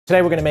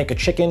Today we're gonna make a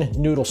chicken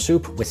noodle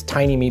soup with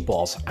tiny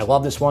meatballs. I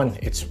love this one.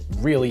 It's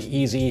really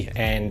easy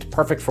and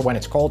perfect for when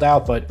it's cold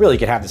out, but really you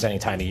could have this any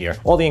time of year.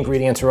 All the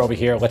ingredients are over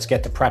here. Let's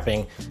get to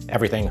prepping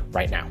everything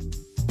right now.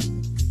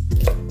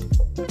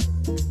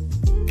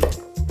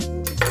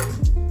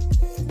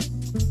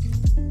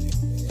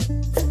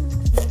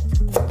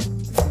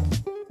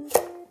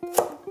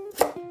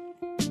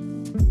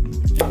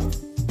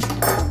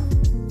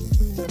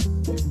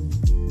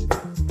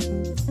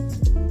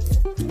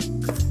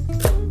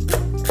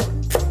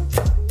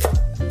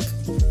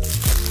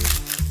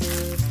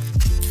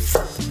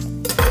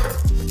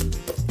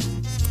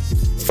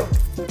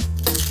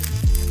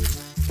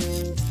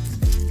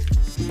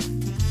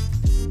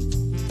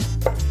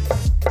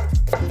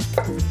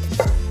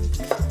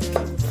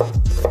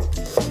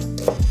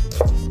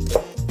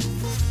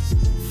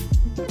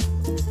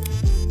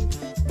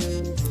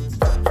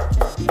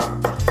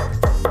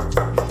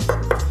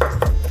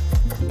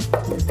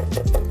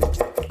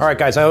 All right,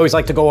 guys, I always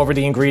like to go over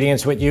the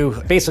ingredients with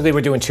you. Basically,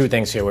 we're doing two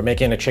things here. We're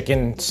making a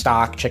chicken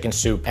stock, chicken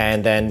soup,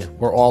 and then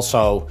we're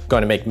also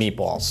going to make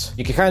meatballs.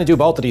 You can kind of do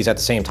both of these at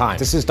the same time.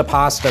 This is the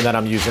pasta that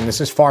I'm using.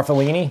 This is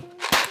farfallini.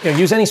 You know,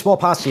 use any small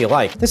pasta you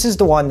like. This is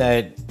the one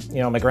that,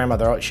 you know, my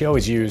grandmother, she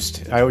always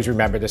used. I always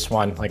remember this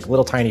one, like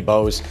little tiny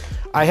bows.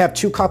 I have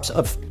 2 cups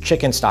of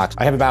chicken stock.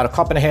 I have about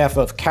 1.5 cups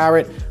of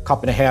carrot,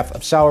 1.5 cups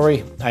of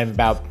celery. I have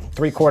about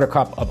 3/4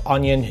 cup of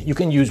onion. You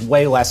can use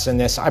way less than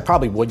this. I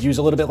probably would use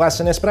a little bit less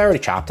than this, but I already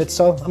chopped it,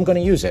 so I'm gonna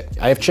use it.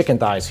 I have chicken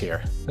thighs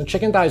here. The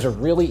chicken thighs are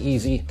really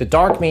easy. The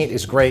dark meat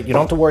is great. You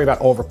don't have to worry about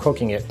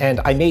overcooking it.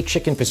 And I made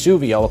chicken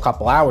Vesuvio a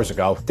couple hours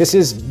ago. This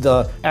is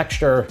the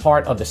extra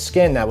part of the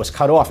skin that was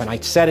cut off, and I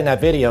said in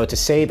that video to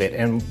save it,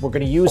 and we're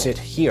gonna use it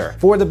here.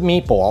 For the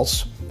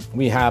meatballs,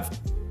 we have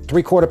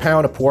 3/4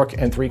 pound of pork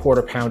and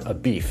 3/4 pound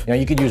of beef. Now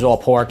you could use all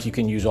pork, you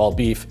can use all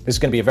beef. This is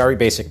gonna be a very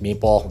basic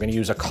meatball. We're gonna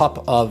use 1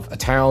 cup of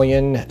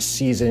Italian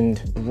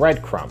seasoned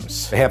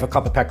breadcrumbs. 1/2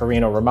 cup of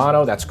pecorino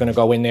romano, that's gonna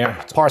go in there.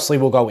 Parsley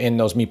will go in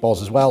those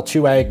meatballs as well,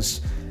 2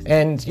 eggs,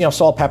 and you know,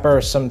 salt, pepper,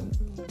 some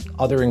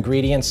other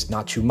ingredients,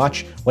 not too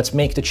much. Let's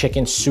make the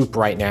chicken soup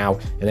right now.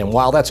 And then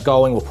while that's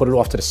going, we'll put it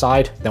off to the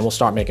side. Then we'll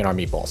start making our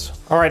meatballs.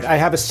 All right, I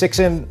have a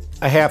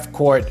 6.5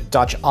 quart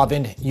Dutch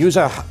oven. Use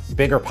a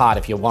bigger pot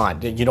if you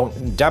want. You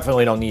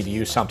definitely don't need to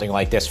use something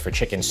like this for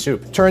chicken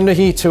soup. Turn the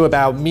heat to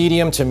about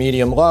medium to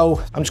medium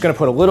low. I'm just gonna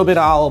put a little bit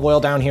of olive oil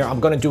down here.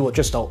 I'm gonna do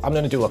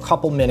a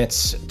couple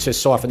minutes to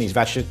soften these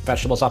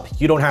vegetables up.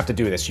 You don't have to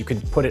do this. You can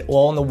put it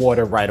all in the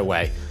water right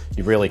away.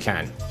 You really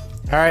can.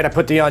 All right, I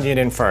put the onion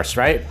in first,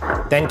 right?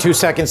 Then 2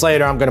 seconds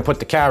later, I'm gonna put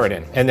the carrot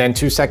in. And then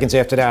 2 seconds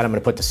after that, I'm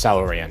gonna put the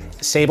celery in.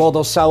 Save all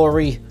those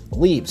celery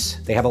leaves.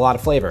 They have a lot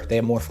of flavor. They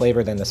have more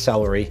flavor than the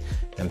celery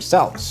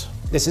themselves.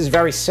 This is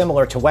very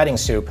similar to wedding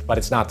soup, but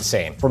it's not the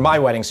same. For my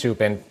wedding soup,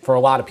 and for a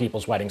lot of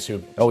people's wedding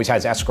soup, it always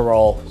has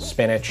escarole,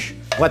 spinach.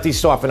 Let these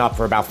soften up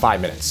for about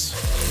 5 minutes.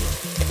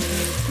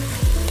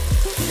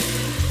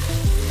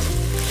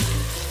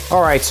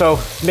 All right, so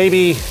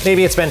maybe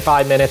it's been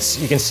 5 minutes.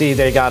 You can see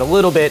they got a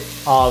little bit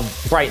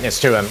of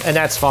brightness to them, and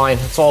that's fine.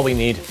 That's all we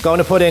need. Going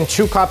to put in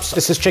 2 cups.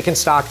 This is chicken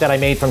stock that I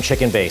made from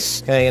chicken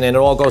base. Okay, and then it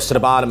all goes to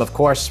the bottom, of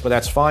course, but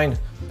that's fine.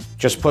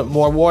 Just put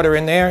more water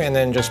in there and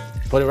then just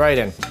put it right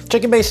in.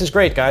 Chicken base is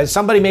great, guys.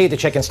 Somebody made the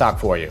chicken stock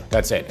for you.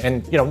 That's it.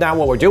 And you know, now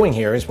what we're doing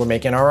here is we're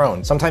making our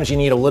own. Sometimes you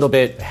need a little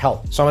bit of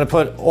help. So I'm gonna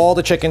put all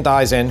the chicken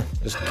thighs in,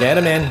 just get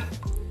them in.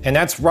 And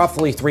that's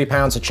roughly 3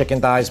 pounds of chicken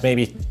thighs,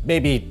 maybe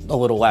a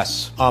little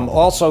less. I'm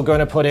also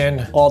gonna put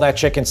in all that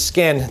chicken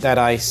skin that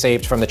I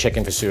saved from the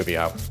chicken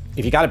Vesuvio.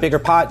 If you got a bigger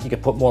pot, you can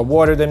put more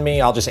water than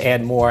me. I'll just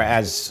add more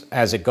as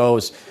it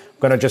goes. I'm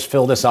gonna just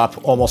fill this up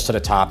almost to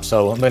the top.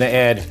 So I'm gonna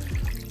add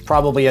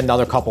probably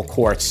another couple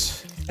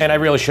quarts. And I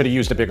really should have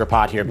used a bigger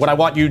pot here. What I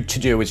want you to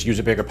do is use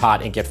a bigger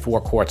pot and get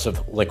 4 quarts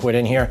of liquid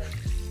in here.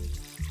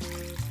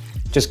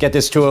 Just get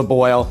this to a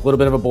boil, a little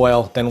bit of a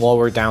boil, then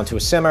lower it down to a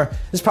simmer.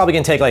 This is probably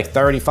gonna take like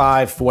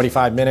 35,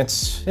 45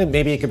 minutes.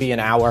 Maybe it could be an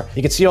hour.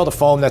 You can see all the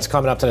foam that's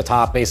coming up to the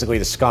top, basically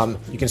the scum.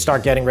 You can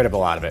start getting rid of a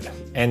lot of it.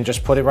 And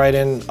just put it right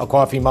in a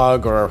coffee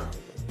mug or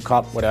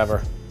cup,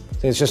 whatever.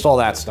 It's just all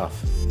that stuff.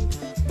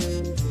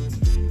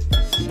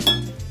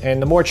 And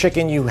the more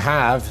chicken you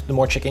have, the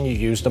more chicken you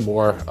use, the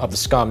more of the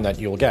scum that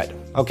you'll get.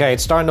 Okay,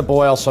 it's starting to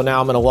boil, so now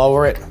I'm gonna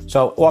lower it.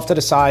 So off to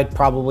the side,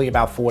 probably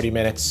about 40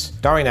 minutes.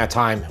 During that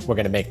time, we're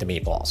gonna make the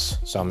meatballs.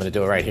 So I'm gonna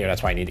do it right here.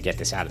 That's why I need to get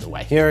this out of the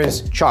way. Here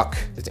is chuck.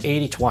 It's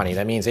 80-20.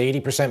 That means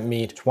 80%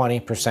 meat,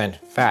 20%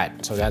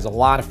 fat. So there's a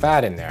lot of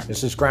fat in there.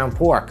 This is ground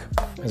pork.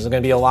 There's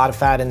gonna be a lot of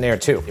fat in there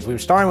too. If we were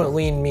starting with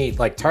lean meat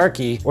like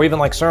turkey or even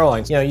like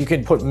sirloins, you know, you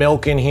could put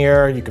milk in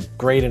here, you could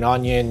grate an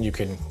onion, you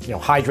can, you know,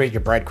 hydrate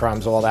your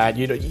breadcrumbs, all that.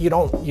 You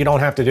don't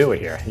have to do it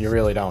here. You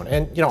really don't.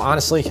 And you know,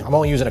 honestly, I'm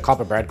only using a cup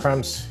of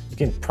breadcrumbs. You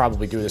can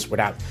probably do this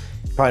without,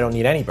 you probably don't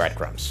need any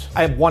breadcrumbs.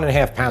 I have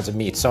 1.5 pounds of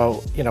meat.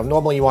 So, you know,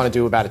 normally you want to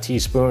do about 1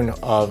 teaspoon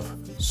of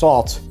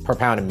salt per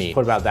pound of meat.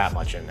 Put about that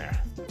much in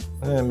there.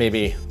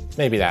 Maybe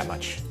that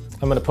much.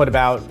 I'm gonna put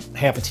about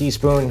 1/2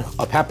 teaspoon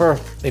of pepper,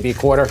 maybe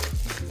 1/4.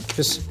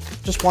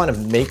 Just want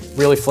to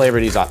really flavor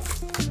these up.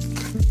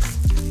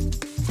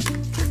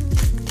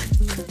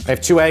 I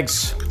have 2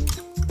 eggs.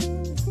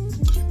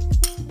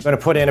 I'm gonna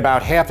put in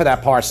about half of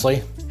that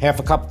parsley, half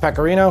a cup of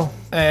pecorino,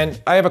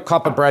 and I have a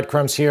cup of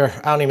breadcrumbs here.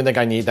 I don't even think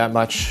I need that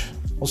much.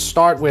 We'll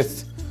start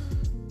with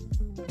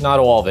not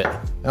all of it.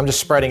 I'm just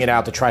spreading it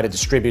out to try to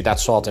distribute that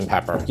salt and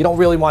pepper. You don't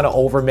really want to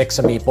over mix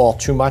a meatball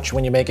too much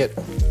when you make it.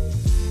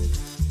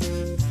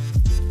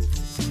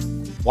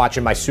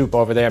 Watching my soup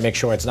over there, make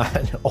sure it's not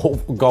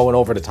going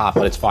over the top,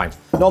 but it's fine.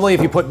 Normally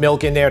if you put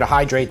milk in there to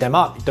hydrate them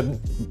up, the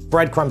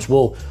breadcrumbs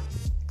will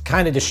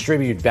kind of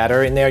distribute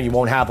better in there. You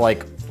won't have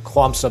like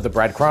clumps of the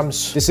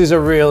breadcrumbs. This is a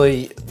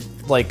really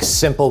like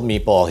simple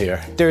meatball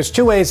here. There's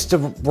 2 ways to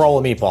roll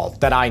a meatball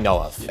that I know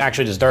of.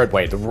 Actually, there's a 3rd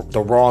way,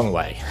 the wrong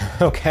way,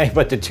 okay?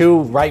 But the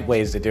 2 right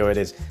ways to do it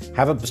is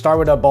start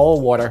with a bowl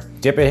of water,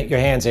 dip your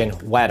hands in,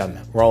 wet them,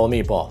 roll a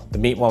meatball. The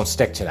meat won't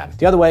stick to them.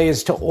 The other way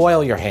is to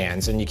oil your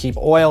hands, and you keep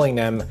oiling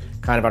them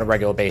kind of on a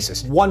regular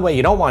basis. One way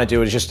you don't want to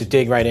do it is just to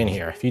dig right in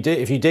here.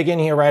 If you dig in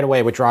here right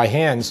away with dry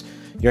hands,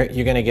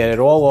 you're gonna get it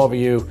all over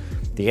you.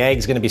 The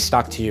egg's gonna be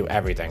stuck to you,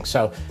 everything.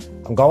 So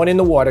I'm going in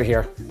the water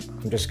here.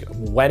 I'm just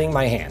wetting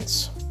my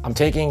hands. I'm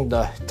taking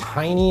the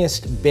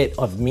tiniest bit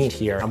of meat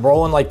here. I'm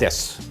rolling like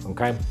this,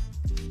 okay?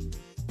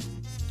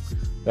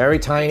 Very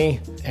tiny,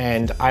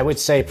 and I would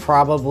say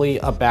probably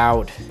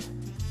about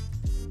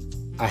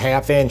a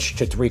 1/2 inch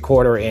to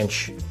 3/4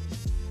 inch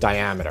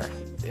diameter.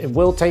 It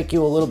will take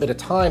you a little bit of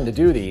time to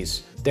do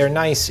these. They're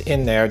nice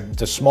in there,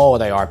 the smaller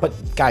they are, but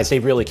guys, they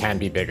really can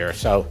be bigger.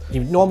 So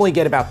you normally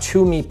get about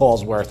 2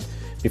 meatballs worth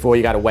before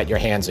you got to wet your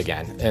hands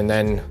again. And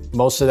then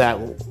most of that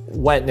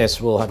wetness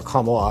will have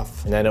come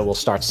off, and then it will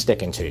start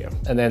sticking to you.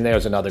 And then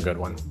there's another good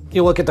one.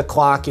 You look at the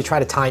clock, you try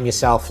to time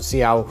yourself,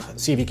 see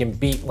if you can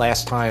beat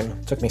last time.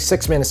 It took me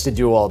 6 minutes to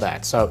do all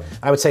that. So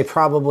I would say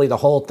probably the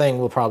whole thing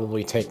will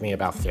probably take me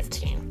about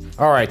 15.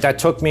 All right, that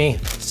took me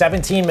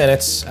 17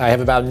 minutes. I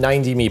have about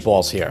 90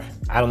 meatballs here.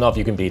 I don't know if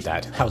you can beat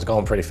that. I was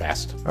going pretty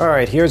fast. All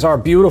right, here's our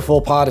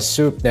beautiful pot of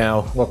soup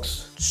now.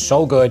 Looks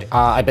so good.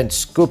 I've been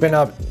scooping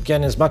up,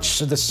 getting as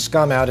much of the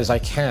scum out as I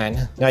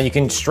can. Now you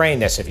can strain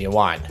this if you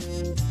want.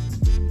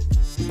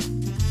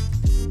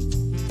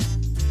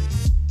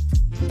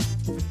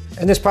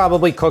 And this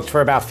probably cooked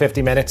for about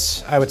 50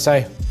 minutes, I would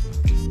say.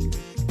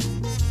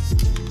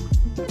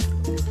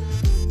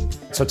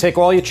 So take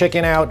all your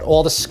chicken out,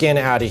 all the skin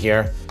out of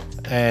here,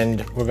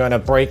 and we're gonna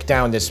break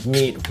down this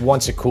meat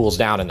once it cools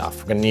down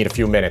enough. We're gonna need a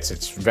few minutes.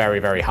 It's very,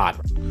 very hot.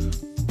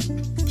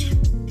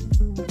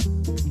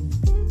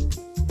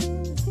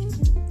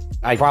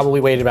 I probably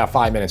waited about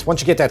 5 minutes.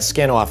 Once you get that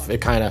skin off, it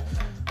kind of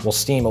will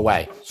steam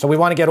away. So we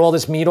want to get all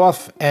this meat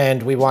off,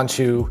 and we want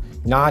to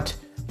not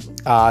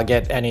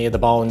get any of the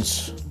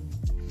bones,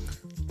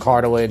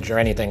 cartilage, or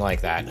anything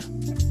like that.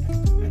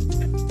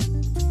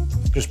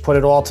 Just put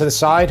it all to the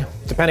side.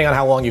 Depending on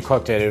how long you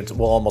cooked it, it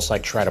will almost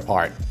like shred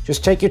apart.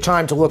 Just take your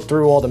time to look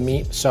through all the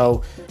meat,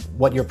 so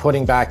what you're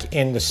putting back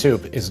in the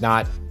soup is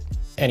not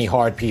any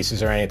hard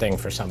pieces or anything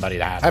for somebody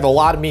to have. I have a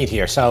lot of meat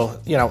here, so,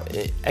 you know,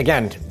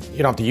 again, you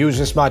don't have to use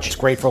this much. It's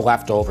great for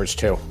leftovers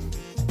too.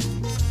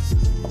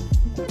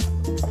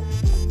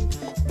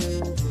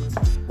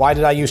 Why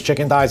did I use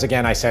chicken thighs?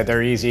 Again, I said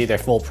they're easy, they're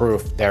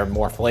foolproof, they're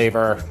more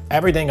flavor.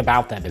 Everything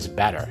about them is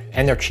better,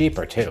 and they're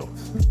cheaper too.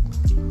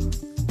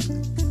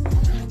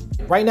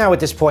 Right now at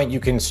this point, you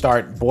can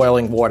start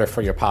boiling water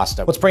for your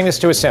pasta. Let's bring this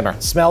to a simmer.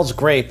 It smells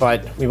great,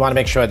 but we want to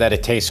make sure that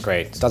it tastes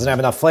great. It doesn't have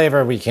enough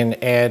flavor. We can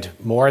add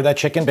more of that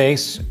chicken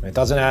base. It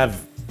doesn't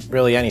have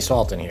really any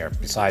salt in here,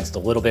 besides the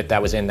little bit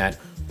that was in that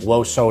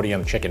low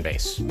sodium chicken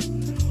base.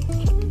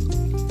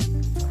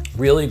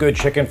 Really good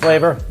chicken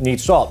flavor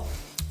needs salt.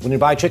 When you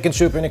buy chicken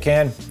soup in a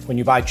can, when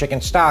you buy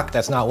chicken stock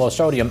that's not low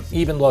sodium,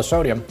 even low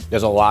sodium,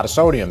 there's a lot of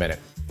sodium in it.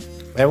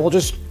 And we'll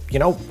just, you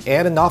know,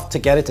 add enough to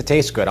get it to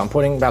taste good. I'm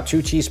putting about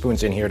 2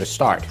 teaspoons in here to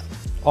start.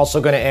 Also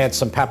gonna add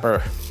some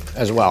pepper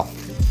as well.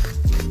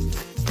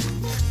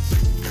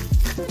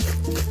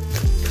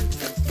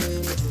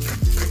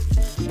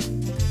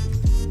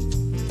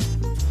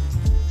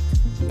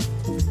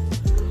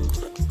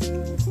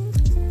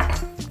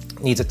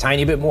 Needs a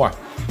tiny bit more.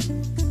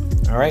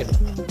 All right.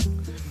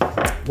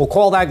 We'll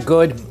call that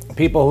good.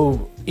 People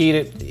who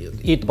eat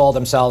the ball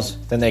themselves,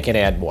 then they can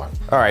add more.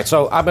 All right,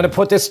 so I'm gonna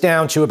put this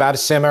down to about a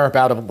simmer,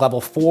 about a level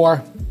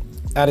 4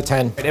 out of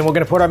 10. And we're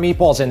gonna put our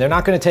meatballs in. They're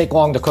not gonna take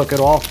long to cook at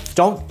all.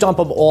 Don't dump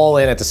them all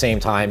in at the same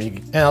time.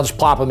 And I'll just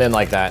plop them in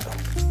like that.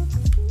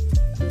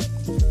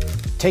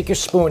 Take your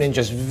spoon and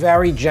just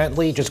very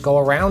gently just go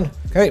around.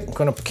 Okay, I'm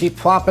gonna keep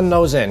plopping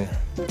those in.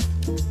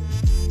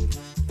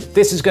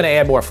 This is gonna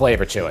add more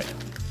flavor to it.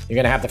 You're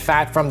gonna have the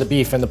fat from the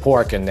beef and the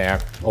pork in there,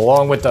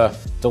 along with the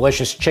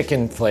delicious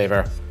chicken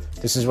flavor.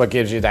 This is what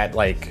gives you that,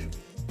 like,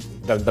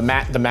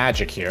 the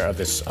magic here of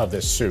this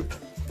soup.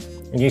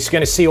 And you're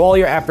gonna see all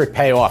your effort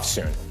pay off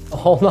soon. A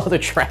whole nother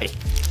tray.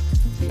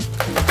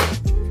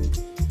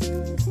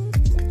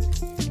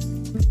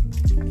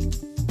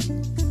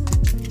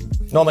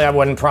 Normally I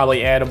wouldn't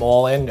probably add them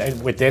all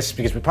in with this,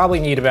 because we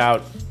probably need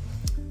about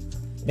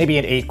maybe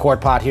an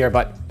 8-quart pot here,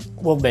 but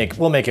we'll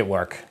make it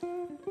work.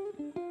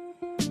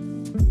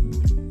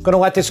 Gonna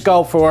let this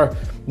go for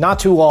not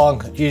too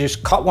long. You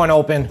just cut one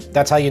open.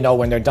 That's how you know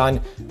when they're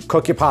done.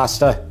 Cook your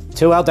pasta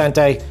till al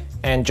dente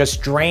and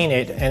just drain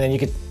it. And then you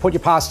could put your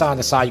pasta on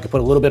the side. You could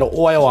put a little bit of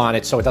oil on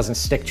it so it doesn't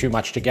stick too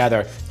much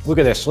together. Look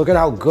at this. Look at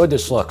how good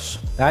this looks.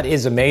 That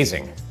is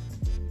amazing.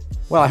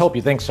 Well, I hope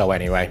you think so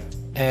anyway.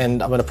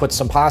 And I'm gonna put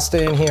some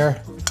pasta in here.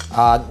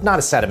 Not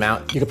a set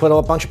amount. You can put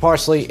a bunch of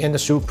parsley in the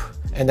soup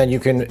and then you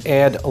can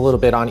add a little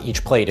bit on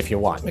each plate if you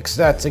want. Mix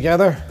that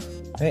together.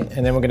 Okay,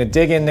 and then we're gonna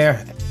dig in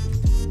there.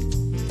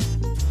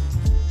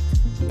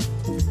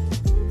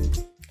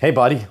 Hey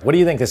buddy, what do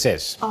you think this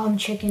is?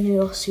 Chicken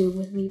noodle soup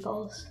with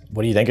meatballs.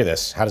 What do you think of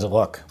this? How does it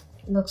look?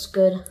 It looks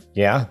good.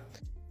 Yeah?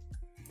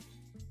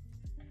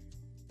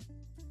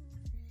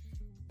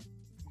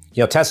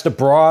 You know, test the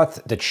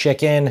broth, the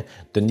chicken,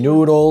 the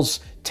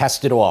noodles,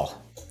 test it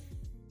all.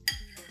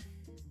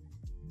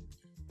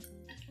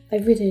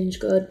 Everything's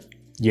good.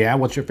 Yeah,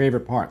 what's your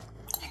favorite part?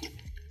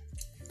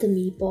 The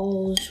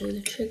meatballs or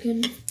the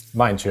chicken.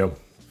 Mine too.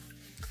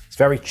 It's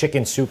very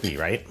chicken soupy,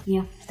 right?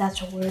 Yeah,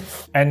 that's a word.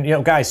 And you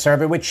know, guys,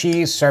 serve it with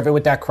cheese, serve it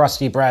with that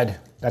crusty bread.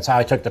 That's how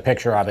I took the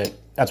picture of it.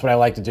 That's what I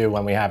like to do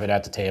when we have it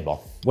at the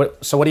table.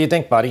 So what do you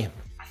think, buddy?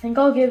 I think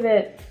I'll give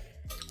it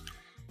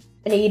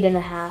an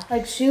 8.5.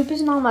 Like, soup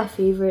is not my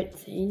favorite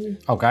thing.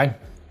 Okay.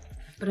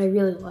 But I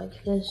really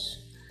like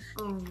this.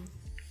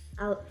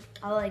 I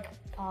like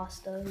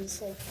pasta.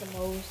 It's like the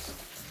most.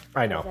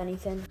 I know.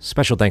 Anything.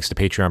 Special thanks to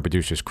Patreon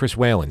producers Chris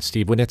Whalen,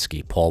 Steve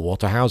Winitsky, Paul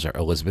Walter Hauser,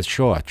 Elizabeth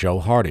Shaw, Joe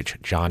Hardage,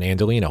 John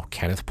Andolino,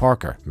 Kenneth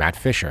Parker, Matt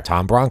Fisher,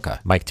 Tom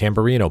Bronca, Mike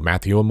Tamburino,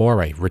 Matthew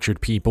Amore,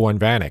 Richard P.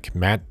 Bornvanek,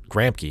 Matt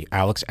Gramke,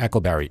 Alex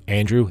Eckleberry,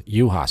 Andrew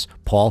Uhas,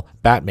 Paul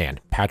Batman,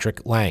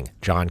 Patrick Lang,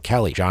 John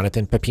Kelly,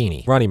 Jonathan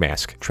Papini, Ronnie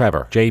Mask,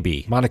 Trevor,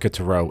 JB, Monica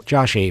Thoreau,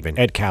 Josh Avon,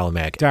 Ed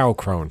Calamag, Daryl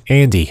Crone,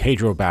 Andy,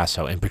 Pedro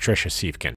Basso, and Patricia Siefkin.